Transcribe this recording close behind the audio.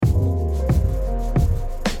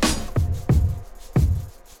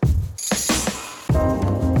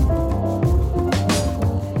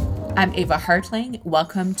I'm Ava Hartling.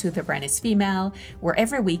 Welcome to The Brand is Female, where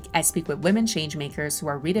every week I speak with women changemakers who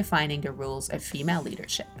are redefining the rules of female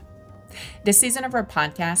leadership. This season of our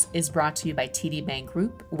podcast is brought to you by TD Bank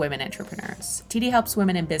Group, Women Entrepreneurs. TD helps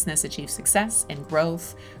women in business achieve success and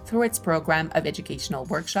growth through its program of educational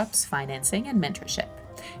workshops, financing, and mentorship.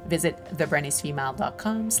 Visit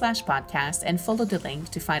thebrandisfemale.com/podcast and follow the link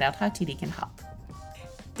to find out how TD can help.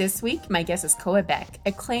 This week, my guest is Beck,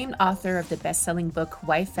 acclaimed author of the best-selling book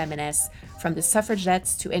White Feminists, From the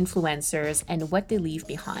Suffragettes to Influencers and What They Leave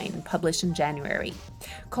Behind, published in January.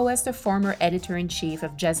 Koa is the former editor-in-chief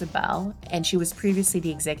of Jezebel, and she was previously the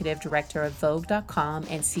executive director of Vogue.com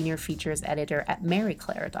and senior features editor at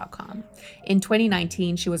MaryClaire.com. In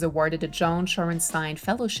 2019, she was awarded the Joan Shorenstein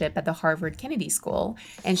Fellowship at the Harvard Kennedy School,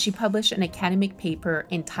 and she published an academic paper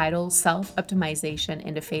entitled Self-Optimization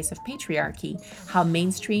in the Face of Patriarchy, How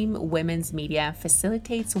Mainstream Women's Media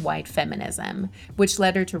Facilitates White Feminism, which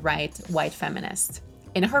led her to write White Feminist.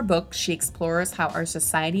 In her book, she explores how our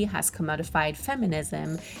society has commodified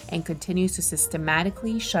feminism and continues to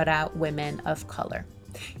systematically shut out women of color.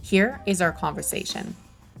 Here is our conversation.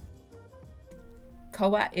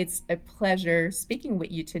 Koa, it's a pleasure speaking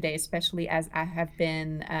with you today, especially as I have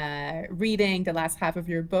been reading the last half of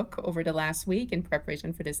your book over the last week in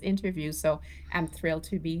preparation for this interview. So I'm thrilled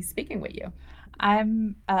to be speaking with you.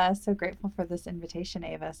 I'm so grateful for this invitation,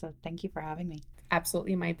 Ava. So thank you for having me.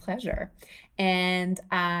 Absolutely my pleasure. And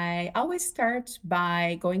I always start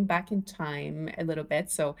by going back in time a little bit.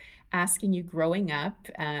 So asking you, growing up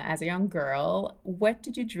as a young girl, what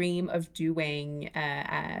did you dream of doing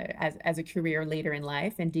as a career later in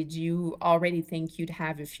life? And did you already think you'd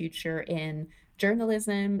have a future in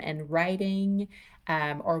journalism and writing?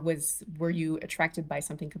 Or were you attracted by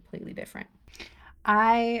something completely different?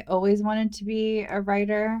 I always wanted to be a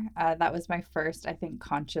writer. That was my first, I think,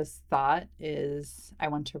 conscious thought is I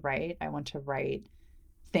want to write. I want to write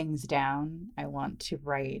things down. I want to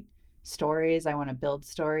write stories. I want to build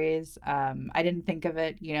stories. I didn't think of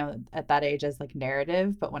it, at that age as like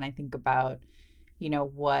narrative, but when I think about,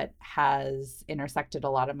 what has intersected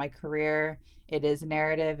a lot of my career, it is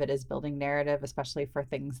narrative. It is building narrative, especially for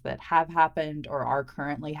things that have happened or are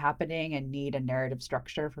currently happening and need a narrative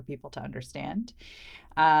structure for people to understand.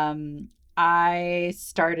 I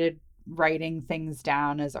started writing things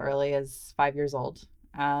down as early as 5 years old.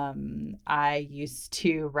 I used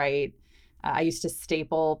to write, I used to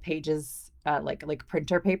staple pages like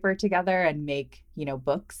printer paper together and make,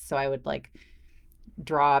 books. So I would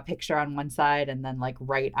draw a picture on one side and then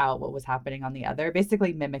write out what was happening on the other,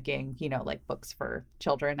 basically mimicking, books for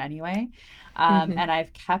children anyway. And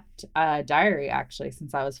I've kept a diary actually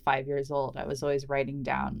since I was 5 years old. I was always writing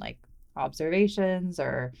down observations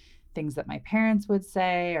or things that my parents would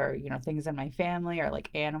say, or, things in my family or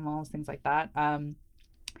animals, things like that.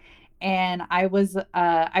 And I was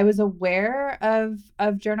aware of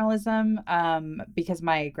journalism because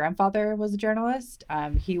my grandfather was a journalist.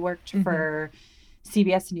 He worked for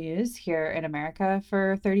CBS News here in America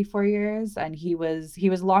for 34 years, and he was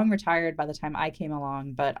long retired by the time I came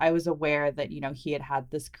along, but I was aware that he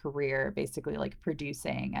had this career basically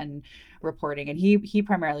producing and reporting, and he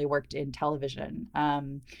primarily worked in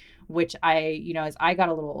television, which I as I got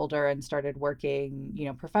a little older and started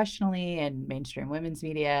working professionally in mainstream women's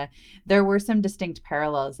media, there were some distinct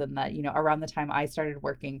parallels in that around the time I started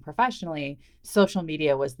working professionally, social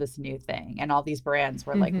media was this new thing, and all these brands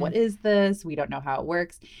were like, what is this? We don't know how it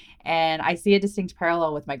works. And I see a distinct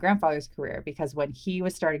parallel with my grandfather's career, because when he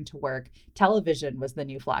was starting to work, television was the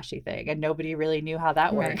new flashy thing, and nobody really knew how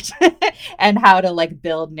that worked and how to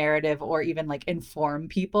build narrative or even inform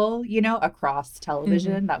people, across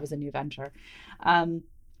television. That was a new venture.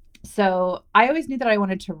 So I always knew that I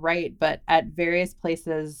wanted to write, but at various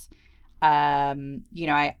places, I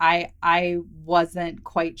wasn't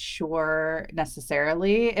quite sure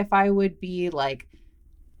necessarily if I would be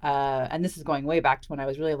and this is going way back to when I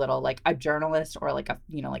was really little, a journalist or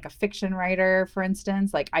a fiction writer, for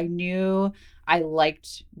instance. I knew I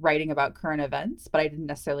liked writing about current events, but I didn't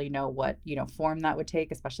necessarily know what, form that would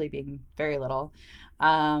take, especially being very little.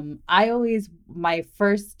 My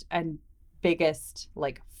first and biggest,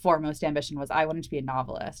 foremost ambition was I wanted to be a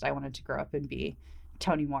novelist. I wanted to grow up and be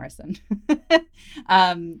Toni Morrison.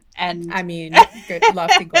 And I mean, good,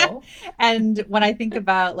 lofty goal. And when I think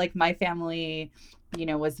about my family,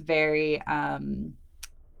 was very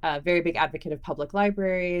big advocate of public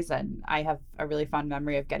libraries, and I have a really fond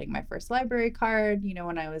memory of getting my first library card,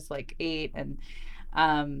 when I was 8, and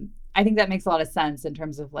I think that makes a lot of sense in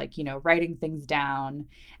terms of like, writing things down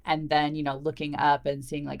and then, looking up and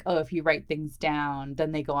seeing like, oh, if you write things down,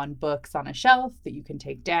 then they go on books on a shelf that you can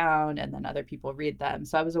take down and then other people read them.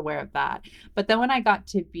 So I was aware of that. But then when I got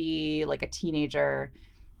to be like a teenager,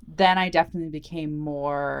 then I definitely became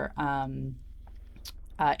more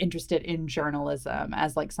interested in journalism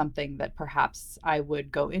as like something that perhaps I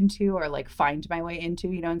would go into or like find my way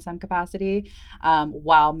into, in some capacity,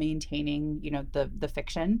 while maintaining, the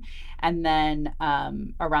fiction. And then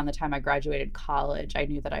around the time I graduated college, I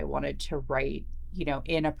knew that I wanted to write,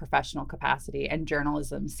 in a professional capacity, and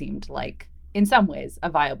journalism seemed like, in some ways, a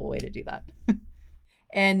viable way to do that.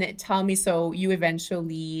 And tell me, so you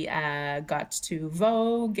eventually got to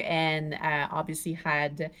Vogue and obviously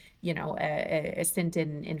had, a stint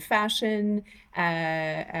in fashion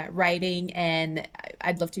writing. And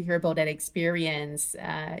I'd love to hear about that experience,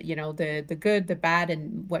 the good, the bad,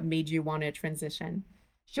 and what made you want to transition.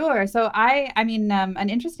 Sure. So I mean, an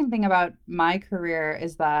interesting thing about my career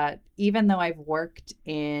is that even though I've worked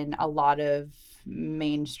in a lot of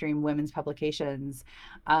mainstream women's publications,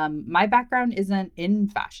 my background isn't in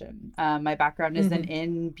fashion. My background isn't Hmm.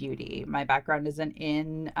 in beauty. My background isn't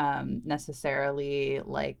in necessarily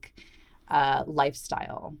like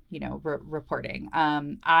lifestyle, reporting.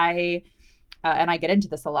 And I get into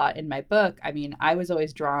this a lot in my book. I mean, I was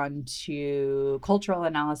always drawn to cultural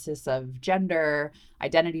analysis of gender,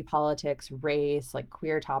 identity politics, race, like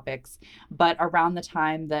queer topics. But around the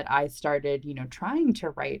time that I started, trying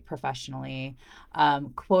to write professionally,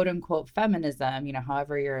 quote unquote feminism,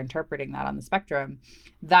 however you're interpreting that on the spectrum,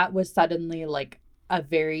 that was suddenly like a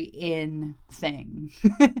very in thing.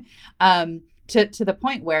 To the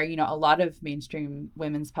point where, a lot of mainstream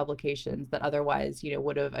women's publications that otherwise,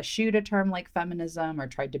 would have eschewed a term like feminism or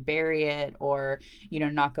tried to bury it or,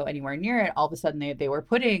 not go anywhere near it, all of a sudden they were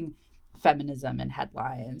putting feminism in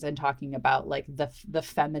headlines and talking about like the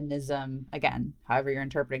feminism, again, however you're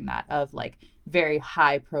interpreting that, of like very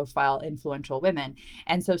high profile influential women.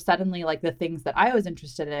 And so suddenly like the things that I was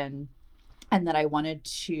interested in and that I wanted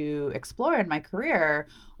to explore in my career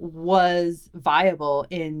was viable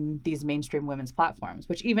in these mainstream women's platforms,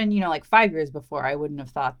 which even, like 5 years before, I wouldn't have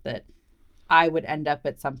thought that I would end up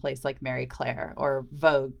at some place like Mary Claire or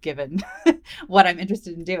Vogue, given what I'm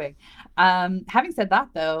interested in doing. Having said that,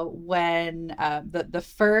 though, when the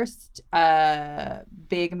first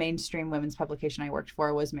big mainstream women's publication I worked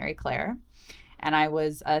for was Mary Claire, and I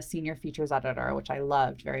was a senior features editor, which I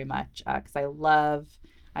loved very much because I love,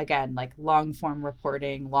 again, like long form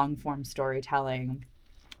reporting, long form storytelling.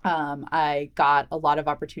 I got a lot of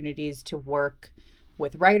opportunities to work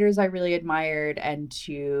with writers I really admired and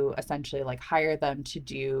to essentially like hire them to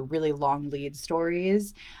do really long lead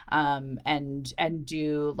stories, and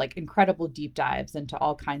do like incredible deep dives into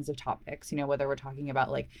all kinds of topics, whether we're talking about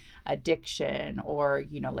like addiction or,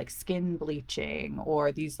 like skin bleaching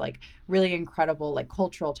or these like really incredible like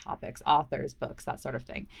cultural topics, authors, books, that sort of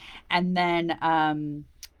thing. And then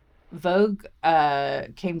Vogue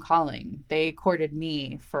came calling. They courted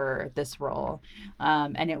me for this role.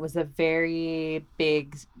 And it was a very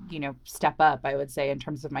big, step up, I would say, in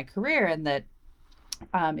terms of my career, and that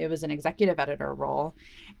it was an executive editor role.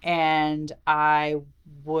 And I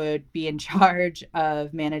would be in charge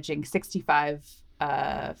of managing 65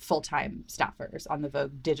 full time staffers on the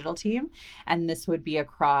Vogue digital team. And this would be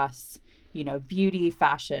across, beauty,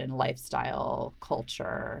 fashion, lifestyle,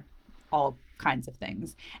 culture, all kinds of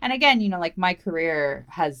things. And again, like my career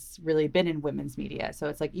has really been in women's media. So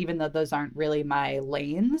it's like, even though those aren't really my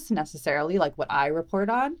lanes necessarily, like what I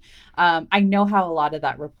report on, I know how a lot of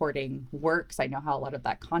that reporting works. I know how a lot of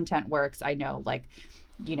that content works. I know, like,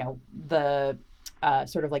 the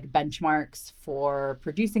sort of like benchmarks for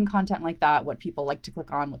producing content like that, what people like to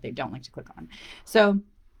click on, what they don't like to click on. So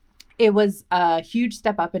it was a huge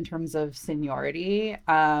step up in terms of seniority,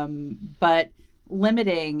 but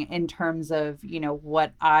limiting in terms of,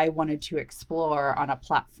 what I wanted to explore on a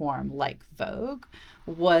platform like Vogue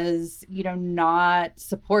was, not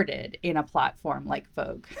supported in a platform like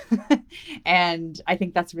Vogue. And I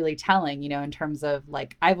think that's really telling, in terms of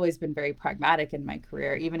like, I've always been very pragmatic in my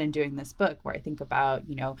career, even in doing this book, where I think about,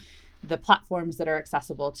 the platforms that are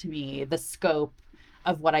accessible to me, the scope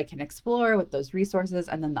of what I can explore with those resources,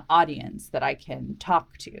 and then the audience that I can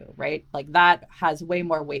talk to, right? Like that has way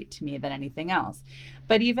more weight to me than anything else.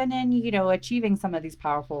 But even in, achieving some of these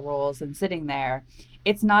powerful roles and sitting there,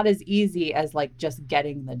 it's not as easy as like just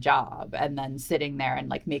getting the job and then sitting there and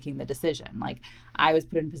like making the decision. Like I was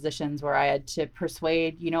put in positions where I had to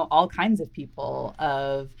persuade, all kinds of people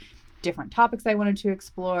of different topics I wanted to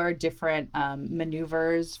explore, different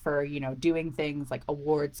maneuvers for, doing things like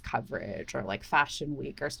awards coverage or like fashion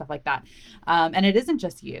week or stuff like that. And it isn't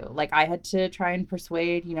just you. Like I had to try and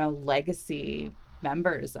persuade, legacy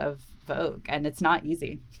members of Vogue, and it's not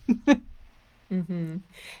easy. Mm-hmm.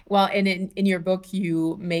 Well, and in your book,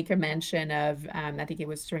 you make a mention of, I think it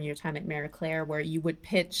was during your time at Mary Claire, where you would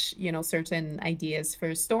pitch, certain ideas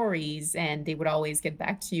for stories, and they would always get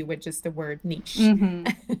back to you with just the word niche.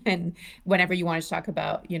 Mm-hmm. And whenever you wanted to talk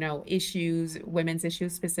about, issues, women's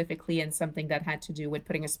issues specifically, and something that had to do with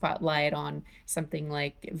putting a spotlight on something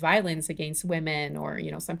like violence against women or,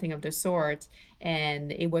 something of the sort,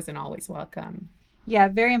 and it wasn't always welcome. Yeah,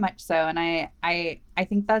 very much so. And I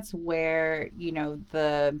think that's where,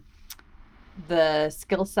 the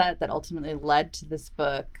skill set that ultimately led to this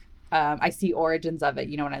book, I see origins of it,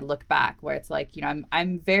 when I look back, where it's like,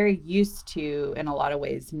 I'm very used to, in a lot of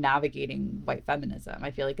ways, navigating white feminism.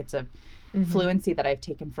 I feel like it's a Mm-hmm. fluency that I've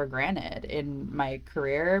taken for granted in my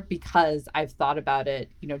career because I've thought about it,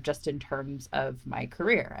 just in terms of my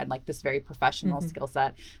career and like this very professional Mm-hmm. skill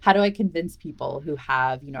set. How do I convince people who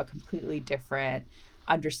have, a completely different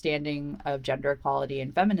understanding of gender equality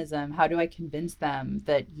and feminism? How do I convince them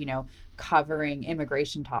that, covering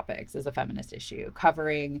immigration topics is a feminist issue,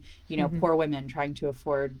 covering, Mm-hmm. poor women trying to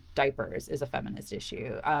afford diapers is a feminist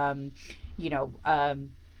issue, you know,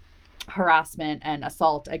 um, harassment and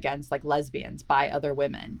assault against like lesbians by other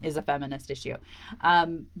women is a feminist issue.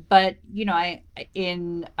 But I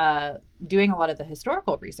in doing a lot of the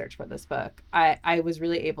historical research for this book, I was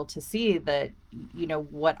really able to see that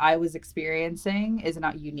what I was experiencing is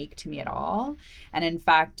not unique to me at all. And in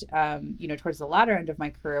fact, towards the latter end of my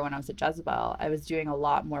career when I was at Jezebel, I was doing a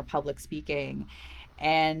lot more public speaking,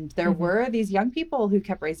 and there Mm-hmm. were these young people who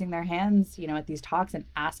kept raising their hands, at these talks and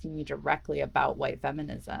asking me directly about white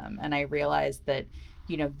feminism. And I realized that,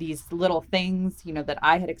 these little things, that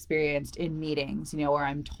I had experienced in meetings, where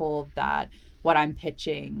I'm told that what I'm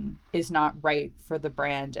pitching is not right for the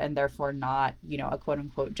brand and therefore not, a quote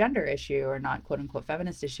unquote gender issue or not quote unquote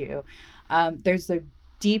feminist issue. There's a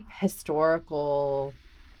deep historical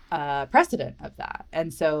precedent of that.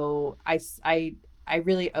 And so I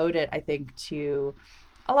really owed it, I think, to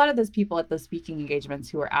a lot of those people at those speaking engagements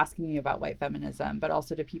who were asking me about white feminism, but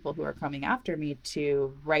also to people who are coming after me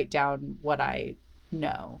to write down what I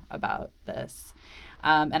know about this.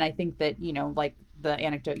 And I think that, like the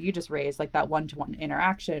anecdote you just raised, like that one to one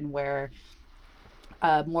interaction where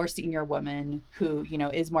a more senior woman who,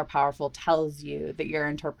 is more powerful tells you that your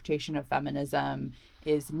interpretation of feminism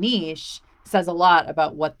is niche says a lot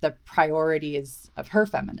about what the priorities of her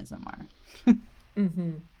feminism are.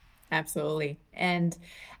 Mm-hmm. Absolutely. And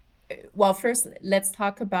well, first, let's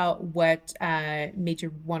talk about what made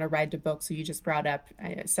you want to write the book. So you just brought up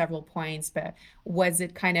several points, but was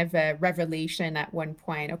it kind of a revelation at one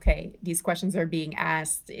point? Okay, these questions are being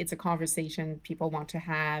asked. It's a conversation people want to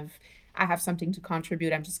have. I have something to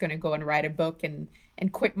contribute. I'm just going to go and write a book and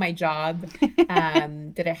quit my job.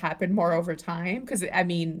 Did it happen more over time? Because I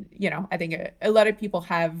mean, I think a lot of people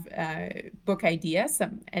have book ideas,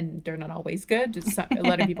 and they're not always good. A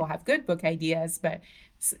lot of people have good book ideas, but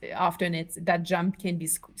often it's that jump can be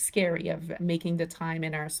scary of making the time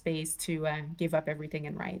in our space to give up everything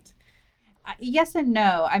and write. Yes and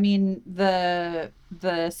no. I mean, the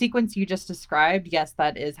sequence you just described, yes,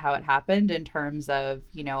 that is how it happened in terms of,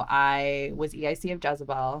 I was EIC of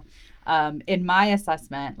Jezebel. In my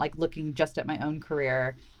assessment, like looking just at my own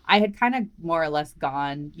career, I had kind of more or less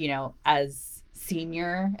gone, as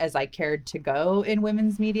senior as I cared to go in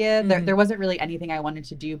women's media. There Mm-hmm. wasn't really anything I wanted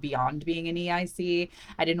to do beyond being an EIC.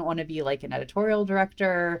 I didn't want to be like an editorial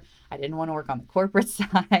director. I didn't want to work on the corporate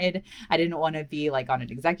side. I didn't want to be like on an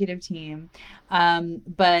executive team.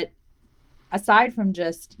 But aside from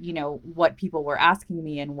just, what people were asking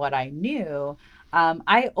me and what I knew,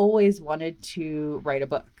 I always wanted to write a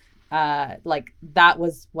book. Like that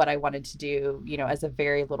was what I wanted to do, as a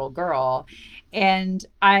very little girl. And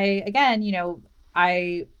I, again,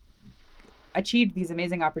 I achieved these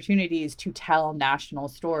amazing opportunities to tell national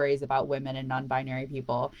stories about women and non-binary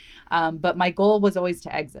people. But my goal was always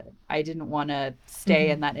to exit. I didn't want to stay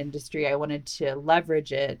Mm-hmm. in that industry. I wanted to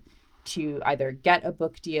leverage it to either get a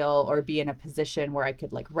book deal or be in a position where I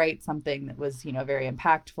could like write something that was, very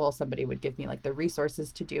impactful. Somebody would give me like the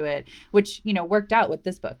resources to do it, which, worked out with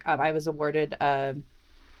this book. I was awarded a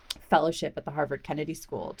fellowship at the Harvard Kennedy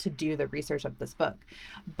School to do the research of this book.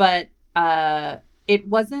 But it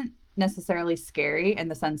wasn't necessarily scary in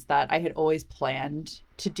the sense that I had always planned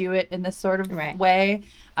to do it in this sort of Right. way.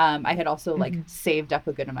 I had also like Hmm. saved up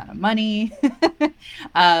a good amount of money.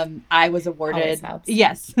 I was Always awarded, helps.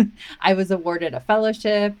 yes, I was awarded a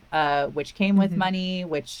fellowship, which came with Hmm. money,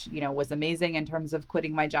 which, was amazing in terms of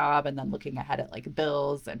quitting my job and then looking ahead at like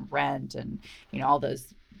bills and rent and, all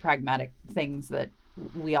those pragmatic things that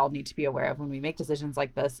we all need to be aware of when we make decisions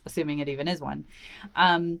like this, assuming it even is one.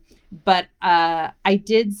 Um, but I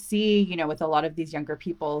did see, with a lot of these younger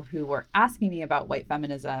people who were asking me about white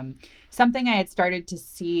feminism, something I had started to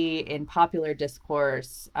see in popular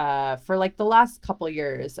discourse for like the last couple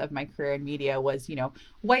years of my career in media was,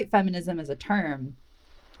 white feminism as a term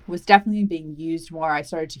was definitely being used more. I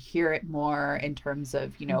started to hear it more in terms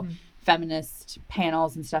of, Hmm. feminist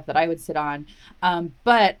panels and stuff that I would sit on.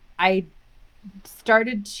 But I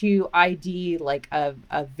started to ID like a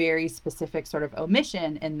very specific sort of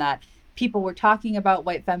omission in that people were talking about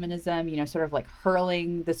white feminism, sort of like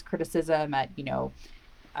hurling this criticism at,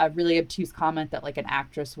 a really obtuse comment that like an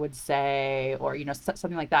actress would say or,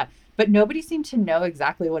 something like that. But nobody seemed to know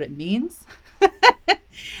exactly what it means.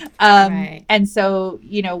 Right. And so,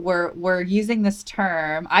 we're using this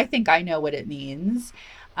term. I think I know what it means.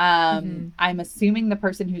 Hmm. I'm assuming the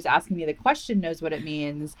person who's asking me the question knows what it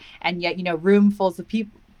means, and yet, room fuls of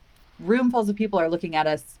people are looking at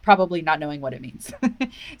us probably not knowing what it means.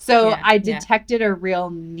 So Yeah. I Yeah. detected a real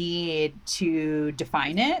need to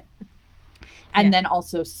define it and Yeah. then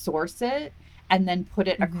also source it and then put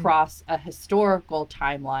it Hmm. across a historical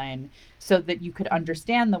timeline so that you could Hmm.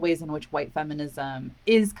 understand the ways in which white feminism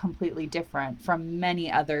is completely different from many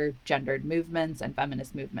other gendered movements and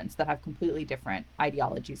feminist movements that have completely different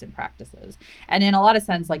ideologies and practices. And in a lot of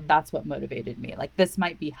sense, like Hmm. that's what motivated me. Like this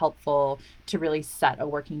might be helpful to really set a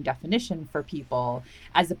working definition for people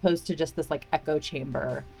as opposed to just this like echo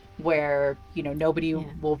chamber where, nobody Yeah.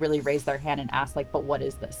 will really raise their hand and ask like, but what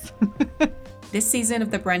is this? This season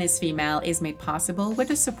of The Brand is Female is made possible with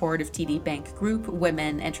the support of TD Bank Group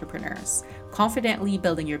Women Entrepreneurs. Confidently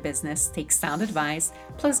building your business takes sound advice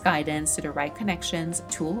plus guidance to the right connections,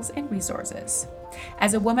 tools, and resources.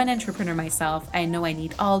 As a woman entrepreneur myself, I know I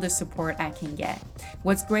need all the support I can get.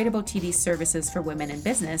 What's great about TD's services for women in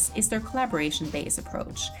business is their collaboration based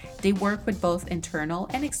approach. They work with both internal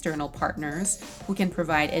and external partners who can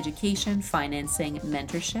provide education, financing,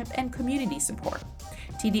 mentorship, and community support.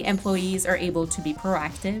 TD employees are able to be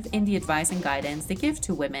proactive in the advice and guidance they give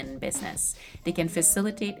to women in business. They can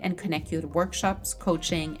facilitate and connect you to workshops,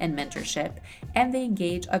 coaching, and mentorship, and they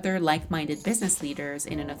engage other like minded business leaders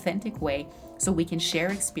in an authentic way so we can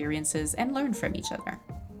share experiences and learn from each other.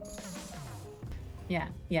 Yeah,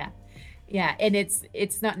 yeah. Yeah, and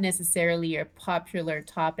it's not necessarily a popular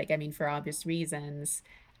topic. I mean, for obvious reasons,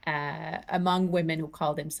 among women who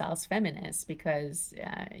call themselves feminists, because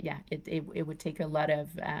yeah, it would take a lot of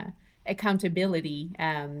accountability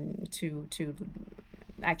to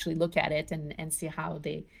actually look at it and see how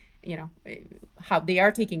they, you know, how they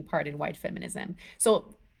are taking part in white feminism.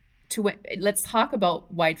 So let's talk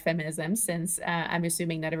about white feminism since I'm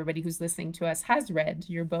assuming that everybody who's listening to us has read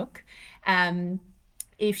your book. Um,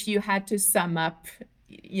 if you had to sum up,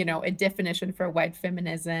 a definition for white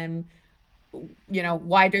feminism,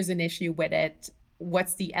 why there's an issue with it,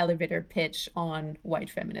 what's the elevator pitch on white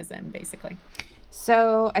feminism, basically?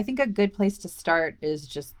 So I think a good place to start is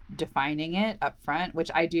just defining it up front,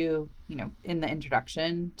 which I do, in the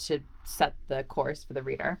introduction to set the course for the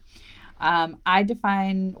reader. I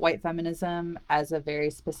define white feminism as a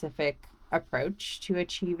very specific approach to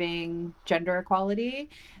achieving gender equality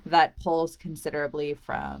that pulls considerably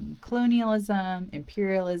from colonialism,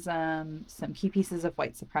 imperialism, some key pieces of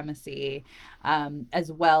white supremacy,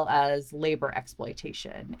 as well as labor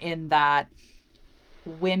exploitation, in that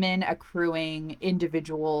women accruing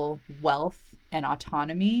individual wealth and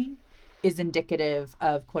autonomy is indicative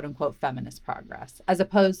of quote unquote feminist progress as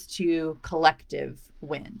opposed to collective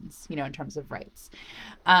wins, in terms of rights.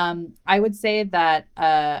 I would say that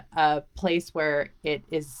a place where it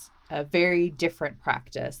is a very different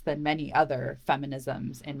practice than many other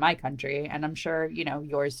feminisms in my country, and I'm sure,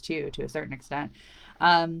 yours too, to a certain extent,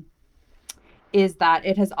 um, is that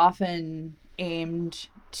it has often aimed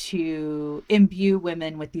to imbue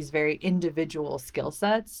women with these very individual skill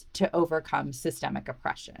sets to overcome systemic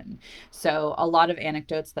oppression. So a lot of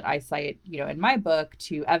anecdotes that I cite, in my book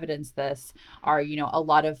to evidence this are, a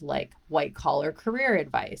lot of like white collar career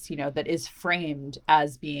advice, that is framed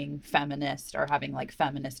as being feminist or having like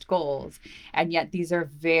feminist goals. And yet these are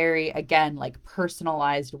very, again, like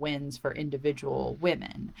personalized wins for individual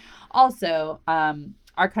women. Also,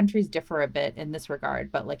 our countries differ a bit in this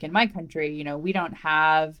regard, but like in my country, you know, we don't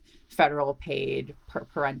have federal paid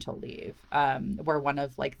parental leave. We're one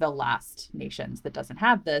of like the last nations that doesn't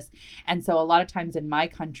have this. And so a lot of times in my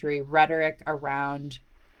country, rhetoric around,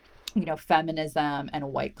 you know, feminism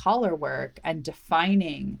and white collar work and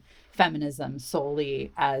defining feminism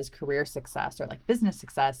solely as career success or like business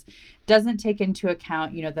success doesn't take into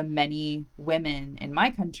account, you know, the many women in my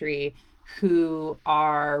country who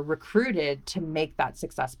are recruited to make that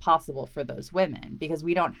success possible for those women, because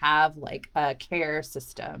we don't have like a care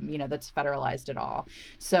system, you know, that's federalized at all.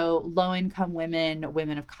 So low income women,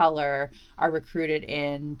 women of color are recruited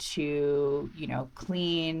in to, you know,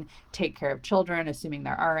 clean, take care of children, assuming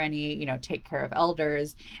there are any, you know, take care of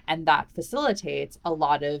elders. And that facilitates a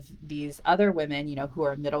lot of these other women, you know, who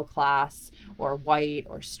are middle class or white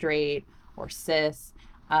or straight or cis,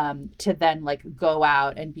 to then like go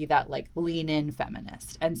out and be that like lean in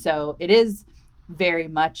feminist. And so it is very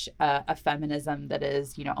much a feminism that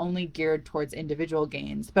is, you know, only geared towards individual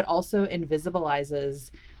gains, but also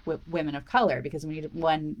invisibilizes women of color, because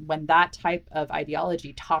when that type of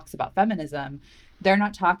ideology talks about feminism, they're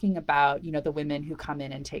not talking about, you know, the women who come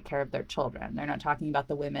in and take care of their children. They're not talking about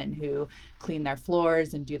the women who clean their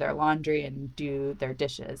floors and do their laundry and do their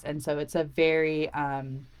dishes. And so it's a very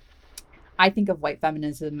I think of white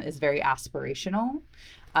feminism as very aspirational,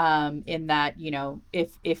 in that, you know,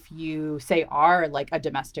 if you say are like a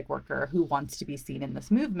domestic worker who wants to be seen in this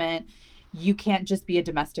movement, you can't just be a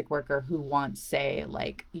domestic worker who wants, say,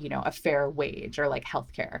 like, you know, a fair wage or like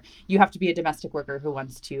healthcare. You have to be a domestic worker who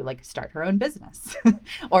wants to like start her own business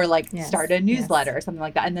or like start Yes, a yes. newsletter or something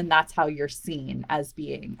like that. And then that's how you're seen as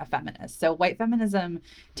being a feminist. So white feminism,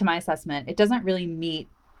 to my assessment, it doesn't really meet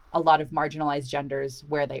a lot of marginalized genders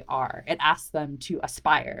where they are. It asks them to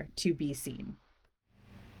aspire to be seen.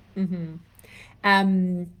 Mm-hmm.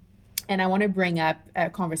 Um, and I want to bring up a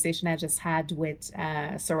conversation I just had with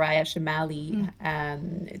Soraya Shamali,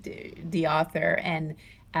 Mm. the author, and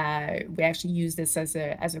we actually used this as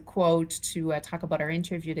a quote to talk about our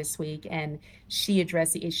interview this week. And she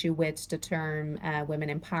addressed the issue with the term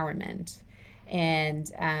women empowerment,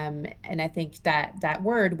 and I think that that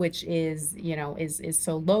word, which is, you know, is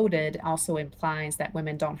so loaded, also implies that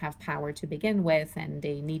women don't have power to begin with, and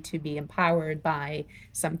they need to be empowered by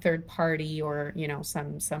some third party, or, you know,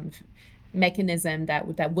 some mechanism that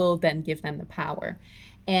will then give them the power.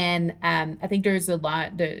 And I think there's a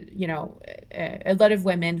lot, you know, a lot of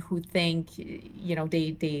women who think, you know,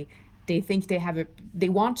 they think they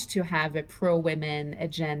want to have a pro women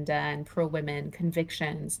agenda and pro women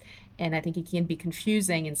convictions. And I think it can be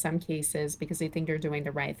confusing in some cases because they think they're doing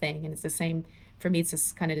the right thing. And it's the same for me. It's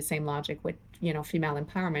just kind of the same logic with, you know, female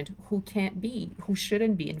empowerment. Who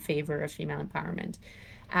shouldn't be in favor of female empowerment?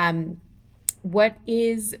 Um, why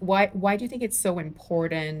do you think it's so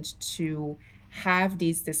important to have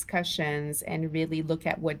these discussions and really look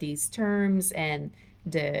at what these terms and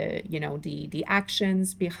the, you know, the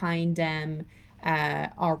actions behind them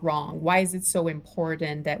are wrong? Why is it so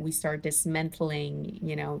important that we start dismantling,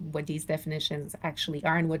 you know, what these definitions actually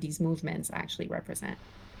are and what these movements actually represent?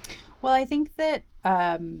 Well, I think that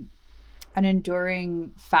an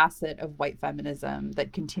enduring facet of white feminism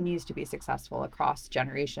that continues to be successful across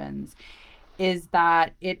generations is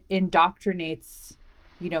that it indoctrinates,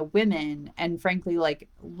 you know, women, and frankly, like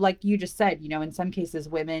you just said, you know, in some cases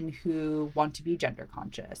women who want to be gender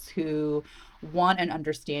conscious, who want an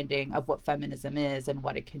understanding of what feminism is and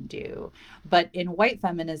what it can do. But in white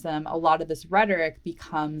feminism, a lot of this rhetoric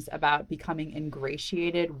becomes about becoming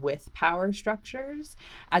ingratiated with power structures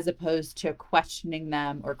as opposed to questioning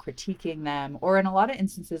them or critiquing them, or in a lot of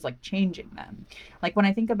instances like changing them. Like when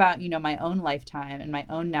I think about, you know, my own lifetime and my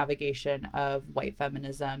own navigation of white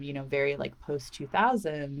feminism, you know, very like post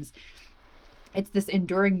 2000s, it's this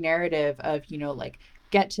enduring narrative of, you know, like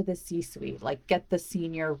get to the C suite, like get the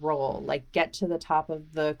senior role, like get to the top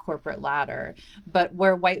of the corporate ladder. But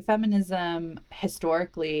where white feminism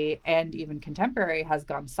historically and even contemporary has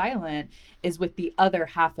gone silent is with the other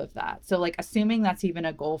half of that. So, like, assuming that's even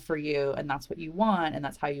a goal for you and that's what you want and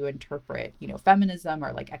that's how you interpret, you know, feminism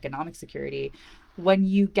or like economic security, when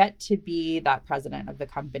you get to be that president of the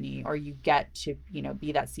company or you get to, you know,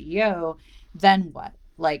 be that CEO, then what?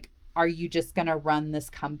 Like, are you just going to run this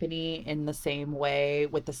company in the same way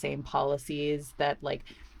with the same policies that like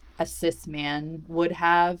a cis man would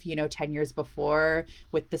have, 10 years before,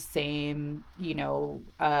 with the same,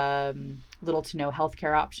 little to no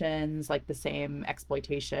healthcare options, like the same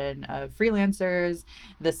exploitation of freelancers,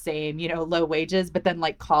 the same, low wages, but then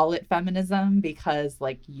like call it feminism because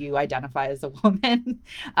like you identify as a woman.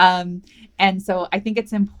 um, and so I think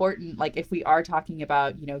it's important, like if we are talking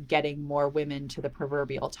about, getting more women to the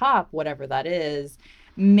proverbial top, whatever that is,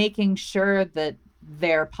 making sure that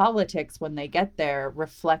their politics when they get there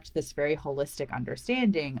reflect this very holistic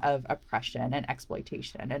understanding of oppression and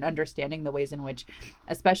exploitation, and understanding the ways in which,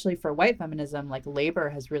 especially for white feminism, like labor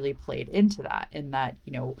has really played into that, in that,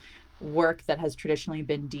 work that has traditionally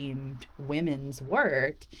been deemed women's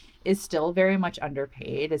work is still very much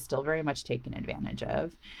underpaid, is still very much taken advantage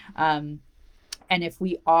of. um, and if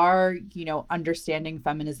we are, understanding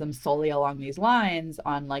feminism solely along these lines,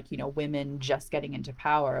 on like, women just getting into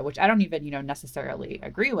power, which I don't even, necessarily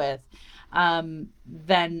agree with,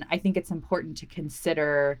 then I think it's important to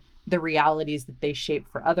consider the realities that they shape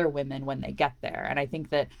for other women when they get there. And I think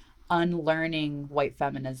that unlearning white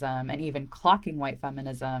feminism and even clocking white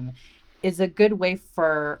feminism is a good way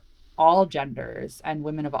for all genders and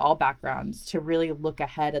women of all backgrounds to really look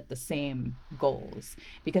ahead at the same goals.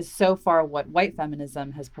 Because so far, what white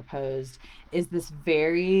feminism has proposed is this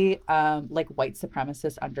very like white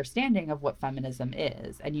supremacist understanding of what feminism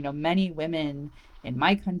is. And, many women in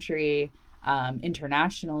my country,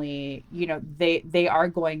 internationally, they are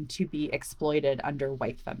going to be exploited under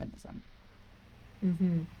white feminism.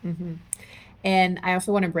 And I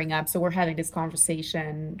also want to bring up, so we're having this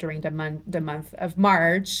conversation during the month of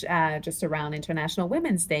March, just around International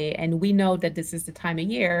Women's Day, and we know that this is the time of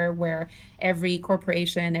year where every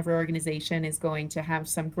corporation, every organization is going to have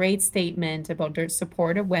some great statement about their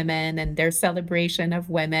support of women and their celebration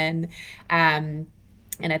of women. Um,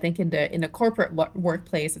 and I think in the corporate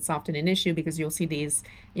workplace, it's often an issue because you'll see these,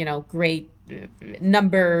 great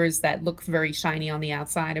numbers that look very shiny on the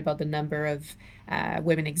outside about the number of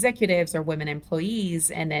women executives or women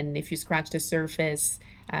employees, and then if you scratch the surface,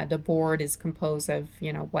 the board is composed of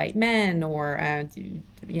white men, or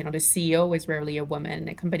the CEO is rarely a woman.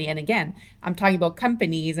 A company, and again, I'm talking about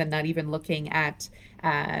companies and not even looking at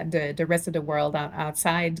the rest of the world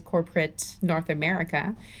outside corporate North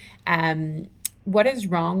America. Um, what is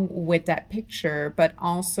wrong with that picture, but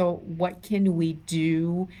also what can we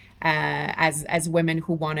do as women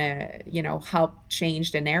who want to help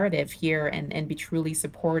change the narrative here, and be truly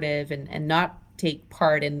supportive, and not take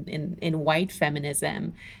part in white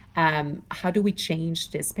feminism. How do we change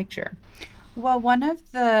this picture? Well, one of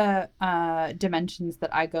the dimensions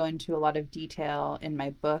that I go into a lot of detail in my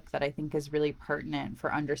book that I think is really pertinent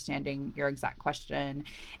for understanding your exact question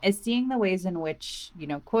is seeing the ways in which,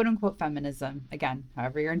 quote unquote feminism, again,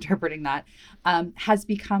 however you're interpreting that, has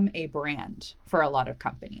become a brand for a lot of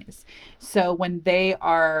companies. So when they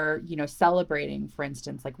are, celebrating, for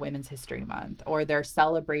instance, like Women's History Month, or they're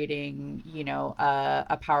celebrating,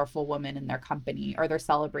 a powerful woman in their company, or they're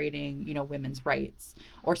celebrating, women's rights,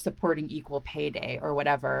 or supporting equal pay day, or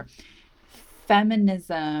whatever,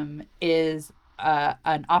 feminism is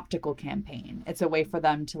an optical campaign. It's a way for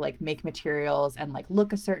them to like make materials and like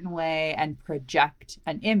look a certain way and project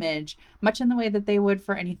an image, much in the way that they would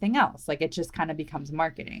for anything else. Like it just kind of becomes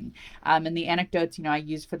marketing. And the anecdotes, I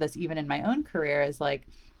use for this even in my own career is like,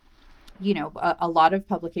 a lot of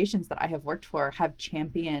publications that I have worked for have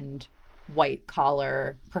championed white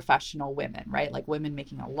collar professional women, right? Like women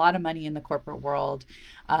making a lot of money in the corporate world,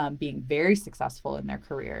 being very successful in their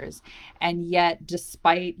careers. And yet,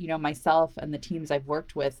 despite, myself and the teams I've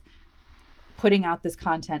worked with putting out this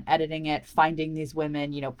content, editing it, finding these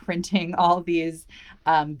women, printing all these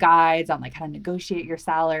guides on like how to negotiate your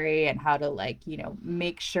salary and how to like,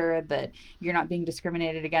 make sure that you're not being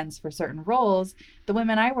discriminated against for certain roles, the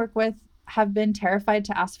women I work with have been terrified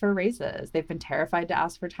to ask for raises. They've been terrified to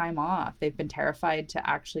ask for time off. They've been terrified to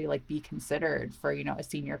actually like be considered for, a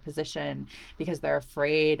senior position, because they're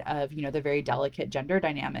afraid of, the very delicate gender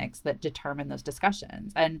dynamics that determine those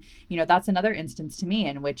discussions. And, that's another instance to me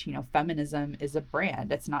in which, feminism is a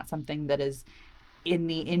brand. It's not something that is in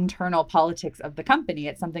the internal politics of the company.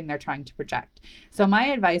 It's something they're trying to project. So my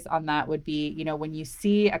advice on that would be, when you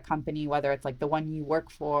see a company, whether it's like the one you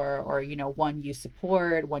work for, or, one you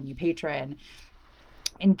support, one you patron,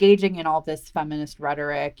 engaging in all this feminist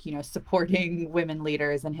rhetoric, supporting women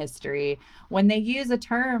leaders in history, when they use a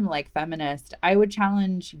term like feminist, I would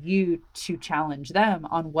challenge you to challenge them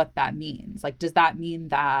on what that means. Like, does that mean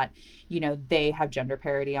that, they have gender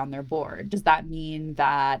parity on their board? Does that mean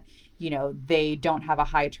that, they don't have a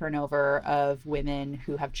high turnover of women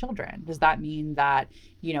who have children? Does that mean that,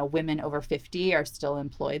 women over 50 are still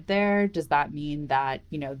employed there? Does that mean that,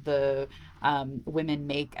 the women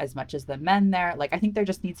make as much as the men there? Like, I think there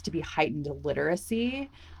just needs to be heightened literacy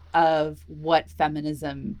of what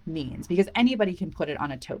feminism means, because anybody can put it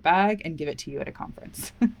on a tote bag and give it to you at a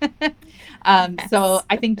conference. So Yes.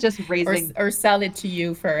 I think just or raising. or sell it to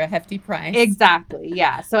you for a hefty price. Exactly.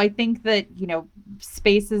 Yeah. So I think that,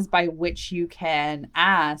 spaces by which you can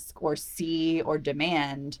ask or see or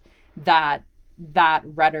demand that that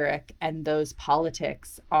rhetoric and those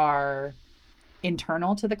politics are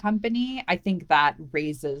internal to the company, I think that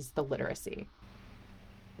raises the literacy.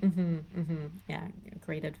 Yeah,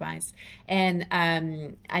 great advice. And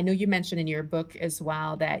I know you mentioned in your book as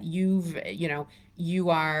well that you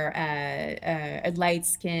are a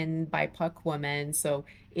light-skinned BIPOC woman, so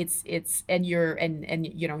and you're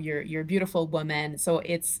a beautiful woman, so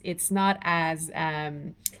it's not as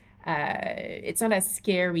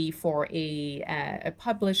scary for a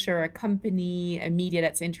publisher, a company, a media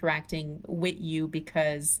that's interacting with you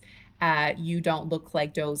because you don't look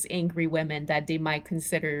like those angry women that they might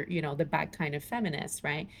consider, the bad kind of feminists,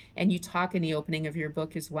 right? And you talk in the opening of your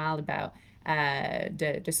book as well about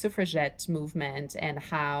the suffragette movement and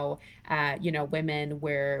how women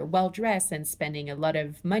were well dressed and spending a lot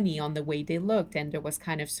of money on the way they looked, and there was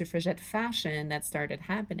kind of suffragette fashion that started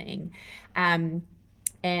happening. Um,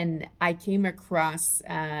 and I came across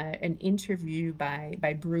an interview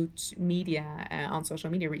by Brute Media on social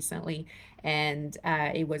media recently, and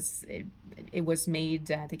it was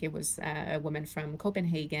made. I think it was a woman from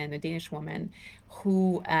Copenhagen, a Danish woman,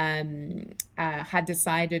 who had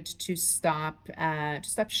decided to stop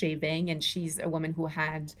shaving, and she's a woman who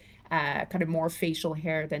had kind of more facial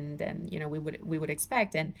hair than we would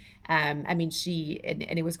expect. And I mean,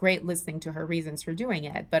 and it was great listening to her reasons for doing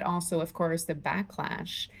it, but also, of course, the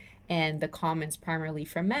backlash and the comments primarily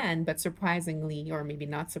from men, but surprisingly, or maybe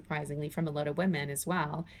not surprisingly, from a lot of women as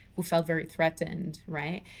well, who felt very threatened,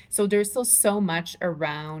 right? So there's still so much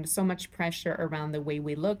pressure around the way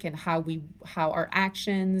we look and how our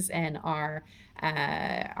actions and our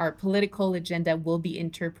political agenda will be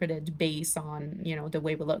interpreted based on the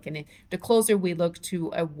way we look. And the closer we look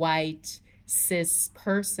to a white cis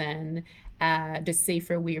person, the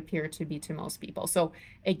safer we appear to be to most people. So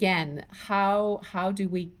again, how do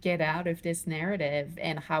we get out of this narrative,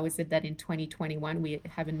 and how is it that in 2021 we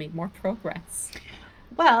haven't made more progress?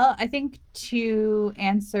 Well, I think to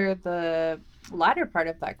answer the latter part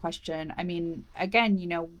of that question, I mean, again,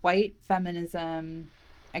 white feminism,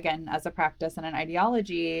 again, as a practice and an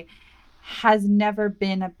ideology, has never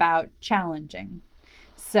been about challenging.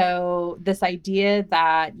 So, this idea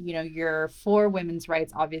that, you're for women's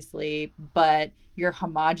rights, obviously, but you're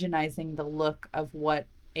homogenizing the look of what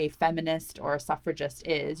a feminist or a suffragist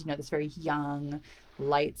is, this very young,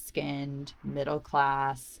 light skinned, middle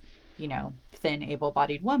class, thin, able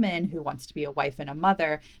bodied woman who wants to be a wife and a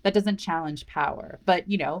mother, that doesn't challenge power. But,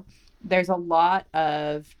 there's a lot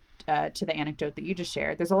of to the anecdote that you just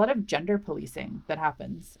shared, there's a lot of gender policing that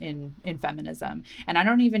happens in feminism, and I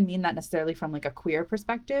don't even mean that necessarily from like a queer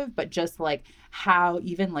perspective, but just like how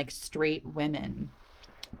even like straight women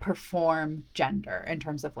perform gender in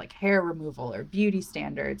terms of like hair removal or beauty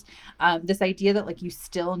standards. This idea that like you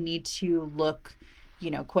still need to look,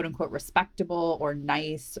 quote unquote, respectable or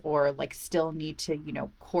nice, or like still need to,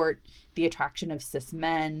 court the attraction of cis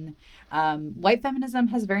men. White feminism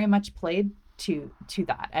has very much played to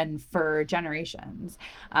that, and for generations.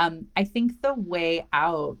 I think the way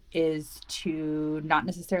out is to not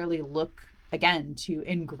necessarily look, again, to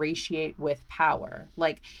ingratiate with power,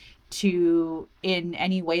 like to, in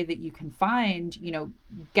any way that you can find,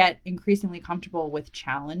 get increasingly comfortable with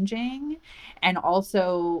challenging, and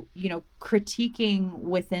also, critiquing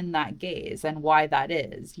within that gaze and why that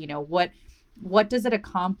is. What does it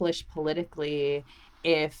accomplish politically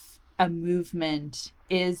if a movement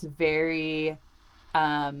is very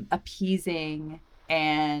appeasing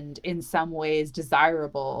and in some ways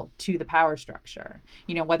desirable to the power structure?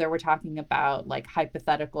 Whether we're talking about like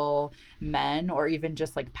hypothetical men or even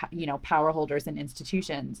just like power holders in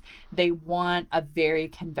institutions, they want a very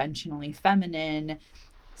conventionally feminine,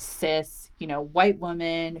 cis, white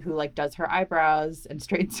woman who like does her eyebrows and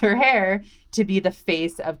straightens her hair to be the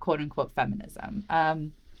face of quote unquote feminism.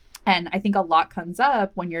 And I think a lot comes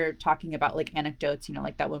up when you're talking about like anecdotes,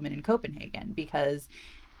 like that woman in Copenhagen, because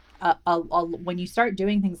when you start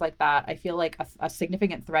doing things like that, I feel like a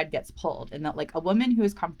significant thread gets pulled, and that like a woman who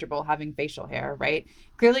is comfortable having facial hair, right?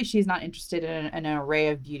 Clearly, she's not interested in an array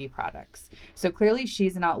of beauty products. So clearly,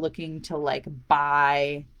 she's not looking to like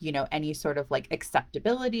buy, any sort of like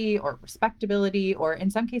acceptability or respectability, or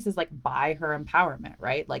in some cases, like buy her empowerment,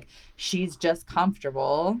 right? Like she's just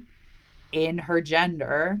comfortable in her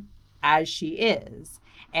gender as she is.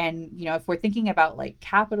 And, if we're thinking about like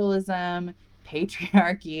capitalism,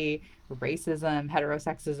 patriarchy, racism,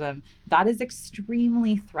 heterosexism, that is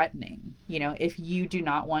extremely threatening. If you do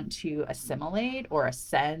not want to assimilate or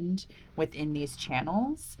ascend within these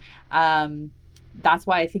channels, that's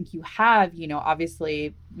why I think you have,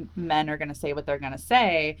 obviously men are going to say what they're going to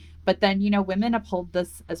say, but then, women uphold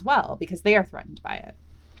this as well because they are threatened by it.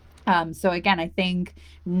 So again, I think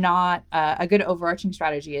not a good overarching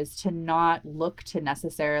strategy is to not look to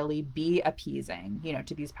necessarily be appeasing,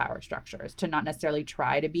 to these power structures, to not necessarily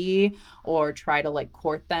try to be or try to like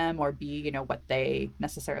court them or be, what they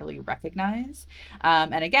necessarily recognize.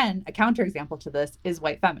 And again, a counterexample to this is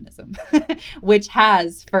white feminism, which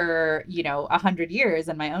has for, 100 years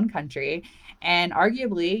in my own country. And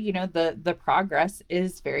arguably, the progress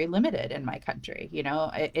is very limited in my country.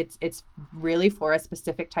 It's really for a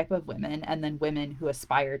specific type of women, and then women who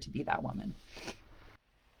aspire to be that woman.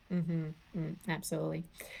 Mm-hmm. Absolutely.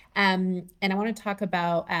 And I want to talk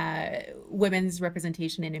about women's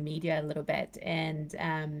representation in the media a little bit. And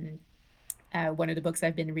one of the books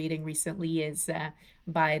I've been reading recently is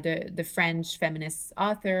by the French feminist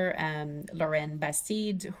author Lorraine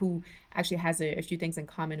Bastide, who actually has a few things in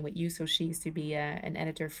common with you. So she used to be an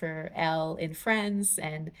editor for Elle in France,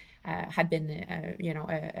 and had been,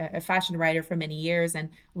 a fashion writer for many years, and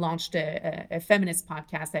launched a feminist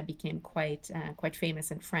podcast that became quite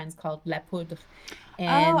famous in France called La Poudre. Oh,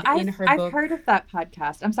 And in I've her I've heard book, of that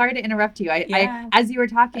podcast. I'm sorry to interrupt you. I yeah, as you were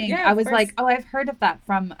talking, yeah, I of was like, course. oh, I've heard of that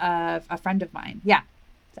from a friend of mine. Yeah.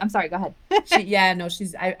 I'm sorry. Go ahead. Yeah, no,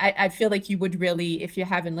 she's I feel like you would really, if you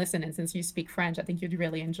haven't listened, and since you speak French, I think you'd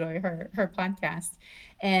really enjoy her podcast.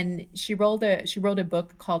 And she wrote a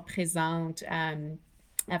book called Présente,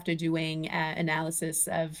 after doing analysis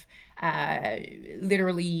of uh,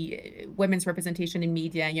 literally women's representation in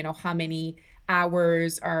media. How many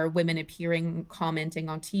hours are women appearing, commenting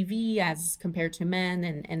on TV as compared to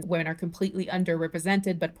men, and women are completely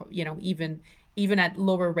underrepresented, but even at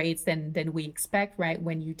lower rates than we expect, right?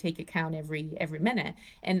 When you take account every minute.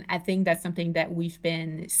 And I think that's something that we've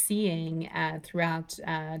been seeing throughout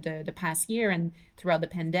the past year and throughout the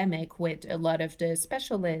pandemic, with a lot of the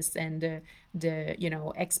specialists and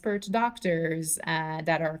the expert doctors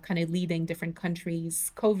that are kind of leading different countries'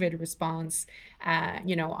 COVID response.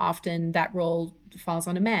 Often that role falls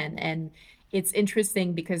on a man. And it's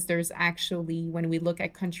interesting because there's actually, when we look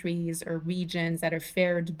at countries or regions that have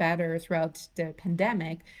fared better throughout the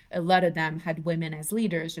pandemic, a lot of them had women as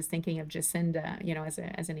leaders. Just thinking of Jacinda,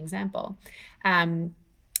 as an example. Um,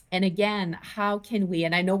 and again, how can we,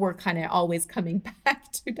 and I know we're kind of always coming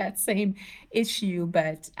back to that same issue,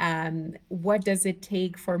 but what does it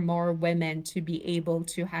take for more women to be able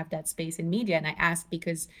to have that space in media? And I ask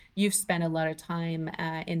because you've spent a lot of time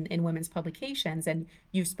in women's publications, and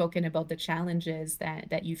you've spoken about the challenges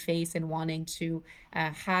that you face in wanting to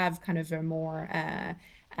have kind of a more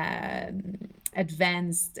um,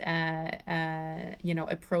 advanced,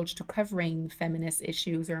 approach to covering feminist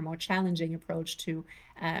issues, or a more challenging approach to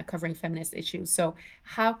covering feminist issues. So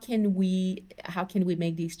how can we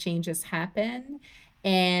make these changes happen?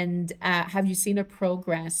 And have you seen a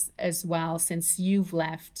progress as well since you've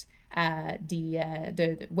left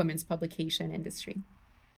the women's publication industry?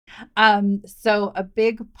 So a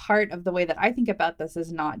big part of the way that I think about this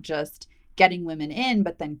is not just getting women in,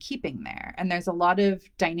 but then keeping there. And there's a lot of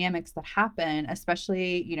dynamics that happen,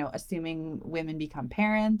 especially, assuming women become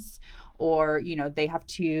parents, or, they have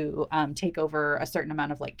to take over a certain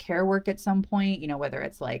amount of like care work at some point, whether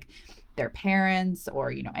it's like their parents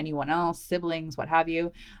or, anyone else, siblings, what have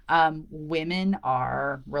you. Women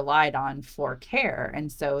are relied on for care.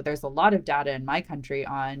 And so there's a lot of data in my country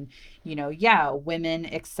on, yeah, women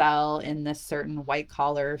excel in this certain white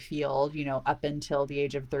collar field, up until the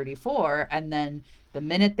age of 34. And then the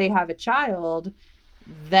minute they have a child,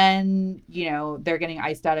 then, they're getting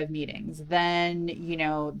iced out of meetings. Then,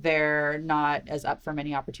 they're not as up for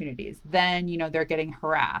many opportunities. Then, they're getting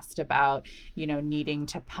harassed about, needing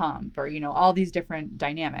to pump, or, all these different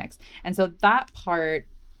dynamics. And so that part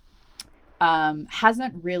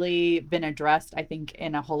hasn't really been addressed, I think,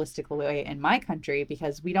 in a holistic way in my country,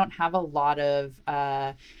 because we don't have a lot of,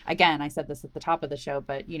 again, I said this at the top of the show,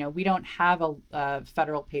 but, we don't have a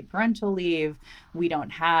federal paid parental leave. We don't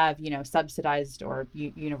have, subsidized or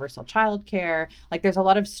universal childcare. Like, there's a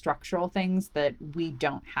lot of structural things that we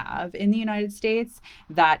don't have in the United States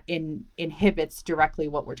that inhibits directly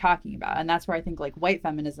what we're talking about. And that's where I think like white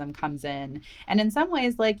feminism comes in, and in some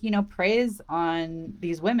ways, like, preys on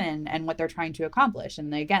these women and what they're trying to accomplish.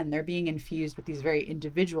 And again, they're being infused with these very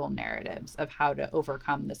individual narratives of how to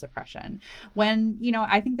overcome this oppression. When,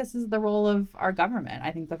 I think this is the role of our government.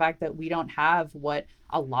 I think the fact that we don't have what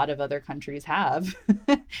a lot of other countries have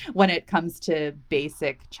when it comes to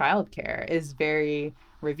basic childcare is very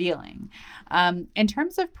revealing. In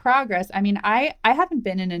terms of progress, I mean, I haven't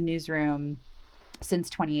been in a newsroom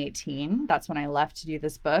since 2018. That's when I left to do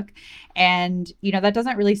this book. And, that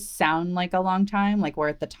doesn't really sound like a long time. Like, we're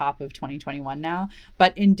at the top of 2021 now.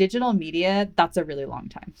 But in digital media, that's a really long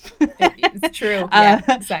time. It's true. Yeah,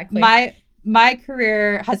 exactly. My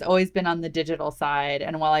career has always been on the digital side.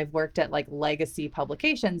 And while I've worked at like legacy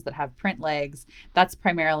publications that have print legs, that's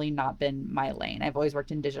primarily not been my lane. I've always worked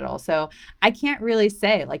in digital. So I can't really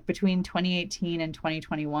say, like, between 2018 and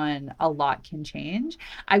 2021, a lot can change.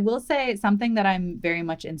 I will say something that I'm very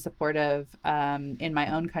much in support of in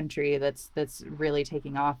my own country that's really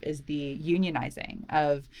taking off is the unionizing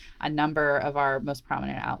of a number of our most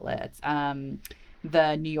prominent outlets.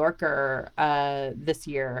 The New Yorker this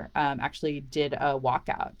year actually did a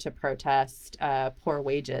walkout to protest poor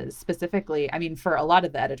wages, specifically, I mean, for a lot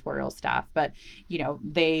of the editorial staff, but,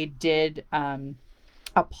 they did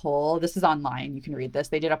a poll. This is online. You can read this.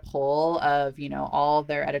 They did a poll of, all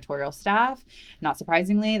their editorial staff. Not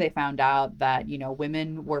surprisingly, they found out that,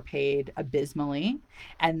 women were paid abysmally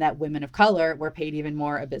and that women of color were paid even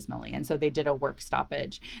more abysmally. And so they did a work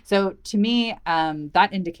stoppage. So to me, that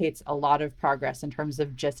indicates a lot of progress in terms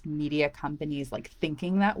of just media companies like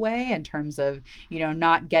thinking that way, in terms of,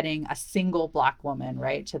 not getting a single Black woman,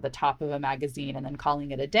 right, to the top of a magazine and then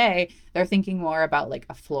calling it a day. They're thinking more about like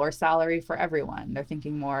a floor salary for everyone. They're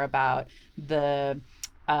thinking more about the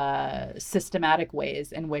systematic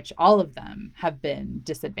ways in which all of them have been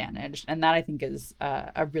disadvantaged. And that, I think, is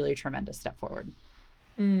a really tremendous step forward.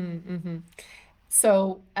 Mm-hmm.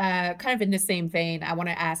 So, kind of in the same vein, I want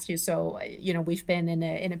to ask you. So, we've been in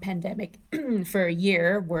a pandemic for a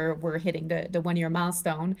year. We're hitting the 1 year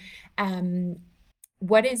milestone. Um,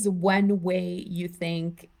 what is one way you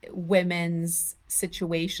think women's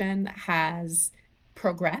situation has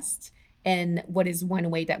progressed, and what is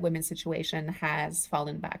one way that women's situation has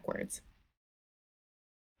fallen backwards?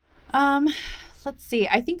 Um, let's see.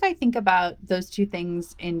 I think about those two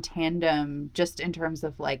things in tandem, just in terms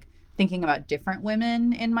of like thinking about different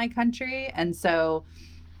women in my country. And so,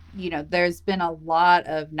 there's been a lot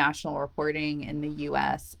of national reporting in the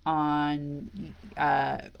US on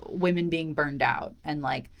women being burned out. And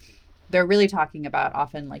like, they're really talking about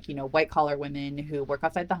often like, white collar women who work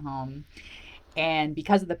outside the home. And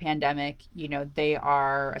because of the pandemic, they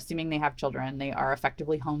are, assuming they have children, they are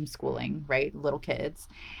effectively homeschooling, right? Little kids.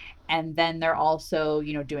 And then they're also,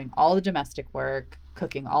 doing all the domestic work,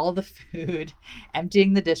 cooking all the food,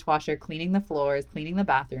 emptying the dishwasher, cleaning the floors, cleaning the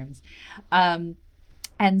bathrooms. Um,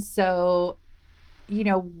 and so,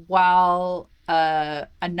 while a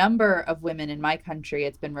number of women in my country,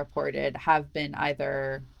 it's been reported, have been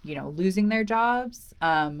either, losing their jobs,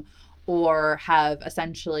 or have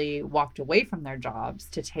essentially walked away from their jobs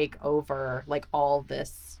to take over like all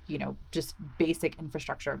this, just basic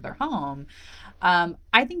infrastructure of their home.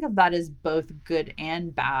 I think of that as both good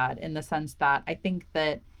and bad, in the sense that I think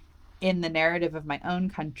that in the narrative of my own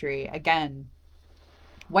country, again,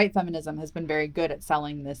 white feminism has been very good at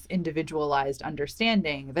selling this individualized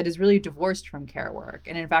understanding that is really divorced from care work.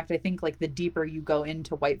 And in fact, I think like the deeper you go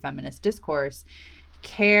into white feminist discourse,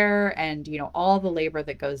 care and, all the labor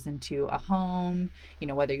that goes into a home,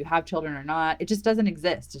 whether you have children or not, it just doesn't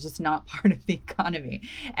exist. It's just not part of the economy.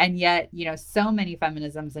 And yet, so many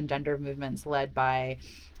feminisms and gender movements led by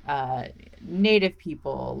Native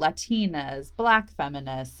people, Latinas, Black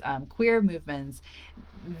feminists, queer movements,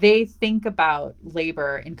 they think about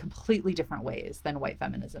labor in completely different ways than white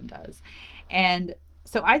feminism does. And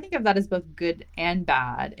so I think of that as both good and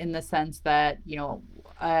bad, in the sense that,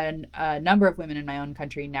 a number of women in my own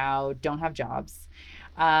country now don't have jobs,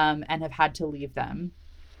 and have had to leave them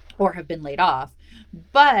or have been laid off.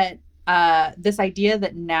 But this idea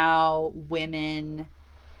that now women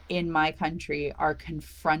in my country are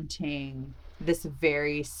confronting this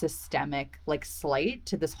very systemic like slight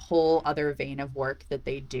to this whole other vein of work that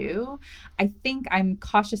they do, I think I'm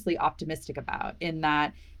cautiously optimistic about, in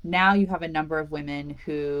that Now you have a number of women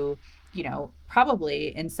who,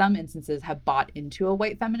 probably in some instances have bought into a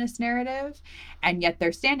white feminist narrative. And yet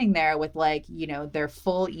they're standing there with like, their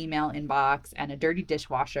full email inbox and a dirty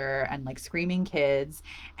dishwasher and like screaming kids.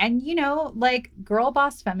 And, like girl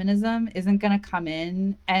boss feminism isn't going to come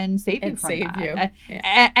in and save you And from save that. you.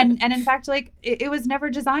 Yeah. And in fact, like it was never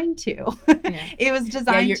designed to. Yeah. It was Yeah,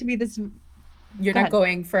 designed to be this. you're Go not ahead.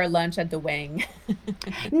 going for lunch at the wing.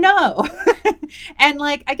 No. And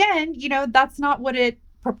like again, that's not what it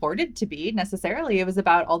purported to be necessarily. It was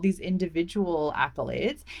about all these individual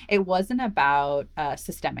accolades. It wasn't about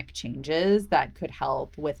systemic changes that could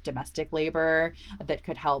help with domestic labor, that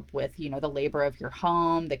could help with, the labor of your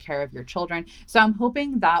home, the care of your children. So I'm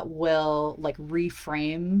hoping that will like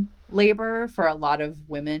reframe labor for a lot of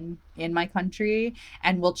women in my country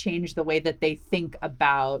and will change the way that they think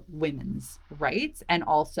about women's rights and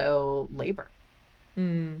also labor.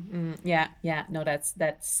 Yeah, yeah. No, that's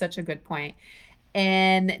such a good point.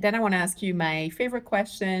 And then I want to ask you my favorite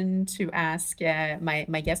question to ask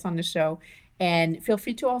my guests on the show. And feel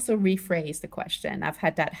free to also rephrase the question. I've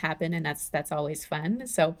had that happen, and that's always fun.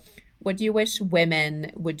 So, what do you wish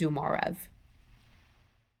women would do more of?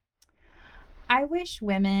 I wish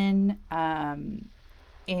women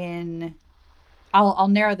in I'll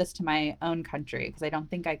narrow this to my own country because I don't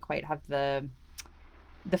think I quite have the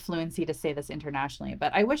fluency to say this internationally,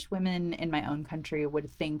 but I wish women in my own country would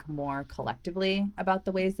think more collectively about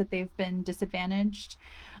the ways that they've been disadvantaged,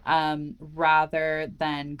 rather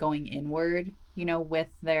than going inward, with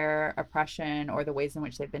their oppression or the ways in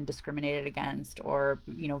which they've been discriminated against or,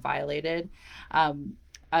 violated.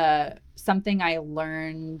 Something I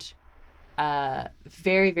learned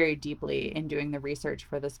very, very deeply in doing the research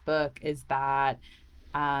for this book is that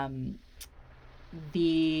um,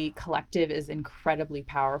 the collective is incredibly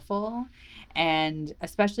powerful. And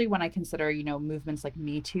especially when I consider, movements like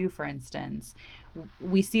Me Too, for instance,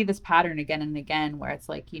 we see this pattern again and again where it's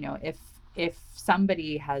like, if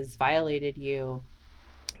somebody has violated you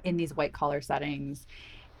in these white collar settings,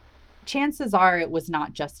 chances are it was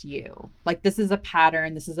not just you. Like, this is a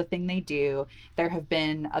pattern, this is a thing they do. There have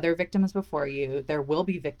been other victims before you, there will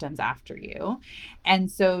be victims after you. And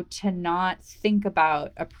so to not think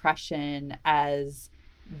about oppression as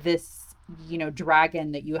this,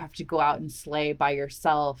 dragon that you have to go out and slay by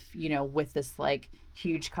yourself, with this like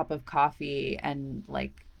huge cup of coffee and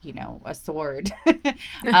like, a sword.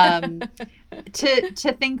 um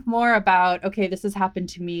to think more about, okay, this has happened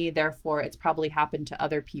to me, therefore it's probably happened to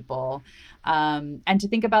other people. And to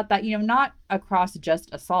think about that, not across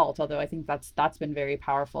just assault, although I think that's been very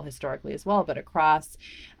powerful historically as well, but across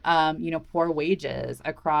poor wages,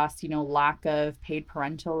 across lack of paid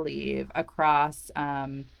parental leave, across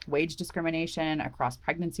wage discrimination, across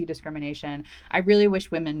pregnancy discrimination. I really wish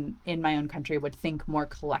women in my own country would think more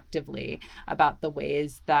collectively about the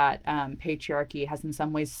ways that patriarchy has in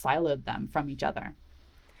some ways siloed them from each other.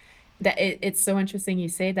 It's so interesting you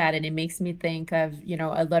say that, and it makes me think of,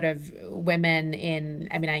 a lot of women in,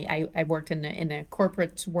 I mean, I worked in a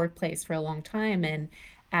corporate workplace for a long time,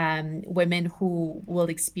 and women who will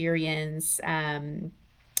experience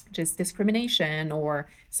just discrimination or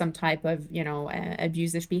some type of,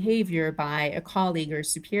 abusive behavior by a colleague or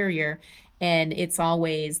superior. And it's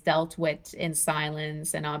always dealt with in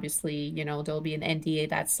silence. And obviously, there'll be an NDA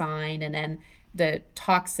that's signed, and then the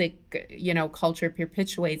toxic, culture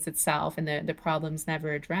perpetuates itself, and the problems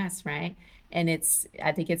never addressed, right? And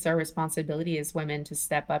I think it's our responsibility as women to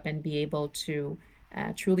step up and be able to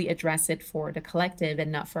truly address it for the collective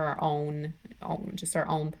and not for our just our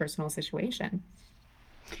own personal situation.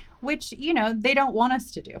 Which they don't want us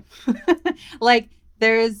to do. Like,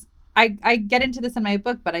 there's I get into this in my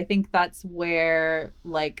book, but I think that's where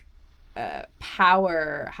like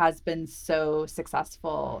power has been so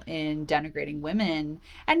successful in denigrating women,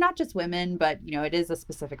 and not just women, but it is a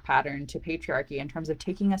specific pattern to patriarchy in terms of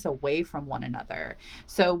taking us away from one another.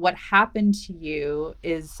 So what happened to you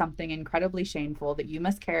is something incredibly shameful that you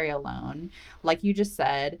must carry alone. Like you just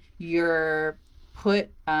said, you're put,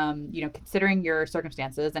 considering your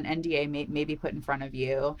circumstances, an NDA may be put in front of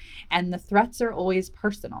you, and the threats are always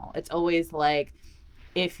personal. It's always like,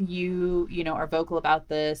 if you are vocal about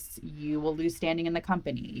this, you will lose standing in the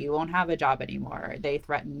company, you won't have a job anymore. They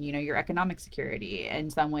threaten your economic security. In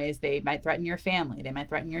some ways they might threaten your family, they might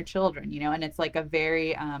threaten your children, and it's like a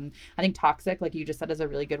very I think toxic, like you just said, is a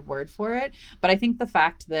really good word for it. But I think the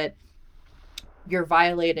fact that you're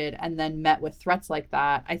violated and then met with threats like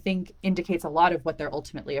that, I think indicates a lot of what they're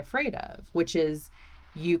ultimately afraid of, which is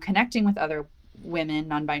you connecting with other women,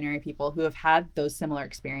 non-binary people who have had those similar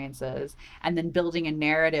experiences, and then building a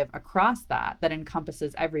narrative across that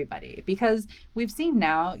encompasses everybody. Because we've seen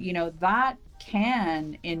now, that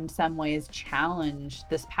can in some ways challenge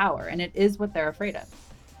this power, and it is what they're afraid of.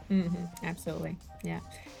 Absolutely. Yeah.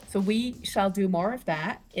 So we shall do more of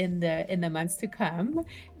that in the months to come.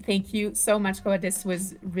 Thank you so much, Koa. This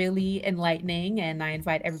was really enlightening, and I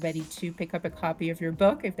invite everybody to pick up a copy of your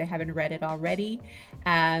book if they haven't read it already.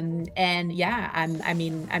 And yeah,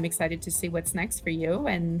 I'm excited to see what's next for you,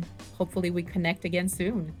 and hopefully we connect again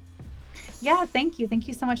soon. Yeah, thank you. Thank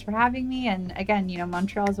you so much for having me. And again,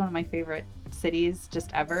 Montreal is one of my favorite cities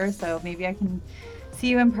just ever. So maybe I can see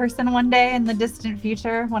you in person one day in the distant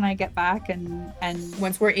future when I get back and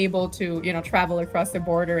Once we're able to, travel across the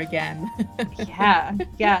border again. yeah.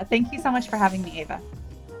 Yeah. Thank you so much for having me, Ava.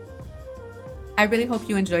 I really hope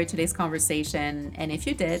you enjoyed today's conversation. And if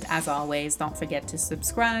you did, as always, don't forget to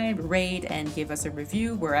subscribe, rate, and give us a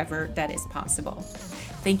review wherever that is possible.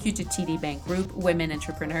 Thank you to TD Bank Group Women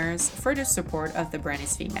Entrepreneurs for their support of The Brand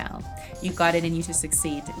is Female. You got it in you to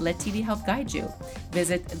succeed. Let TD help guide you.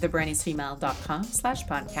 Visit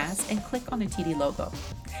thebrandisfemale.com/podcast and click on the TD logo.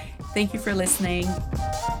 Thank you for listening.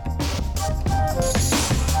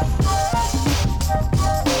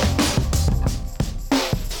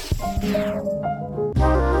 Yeah.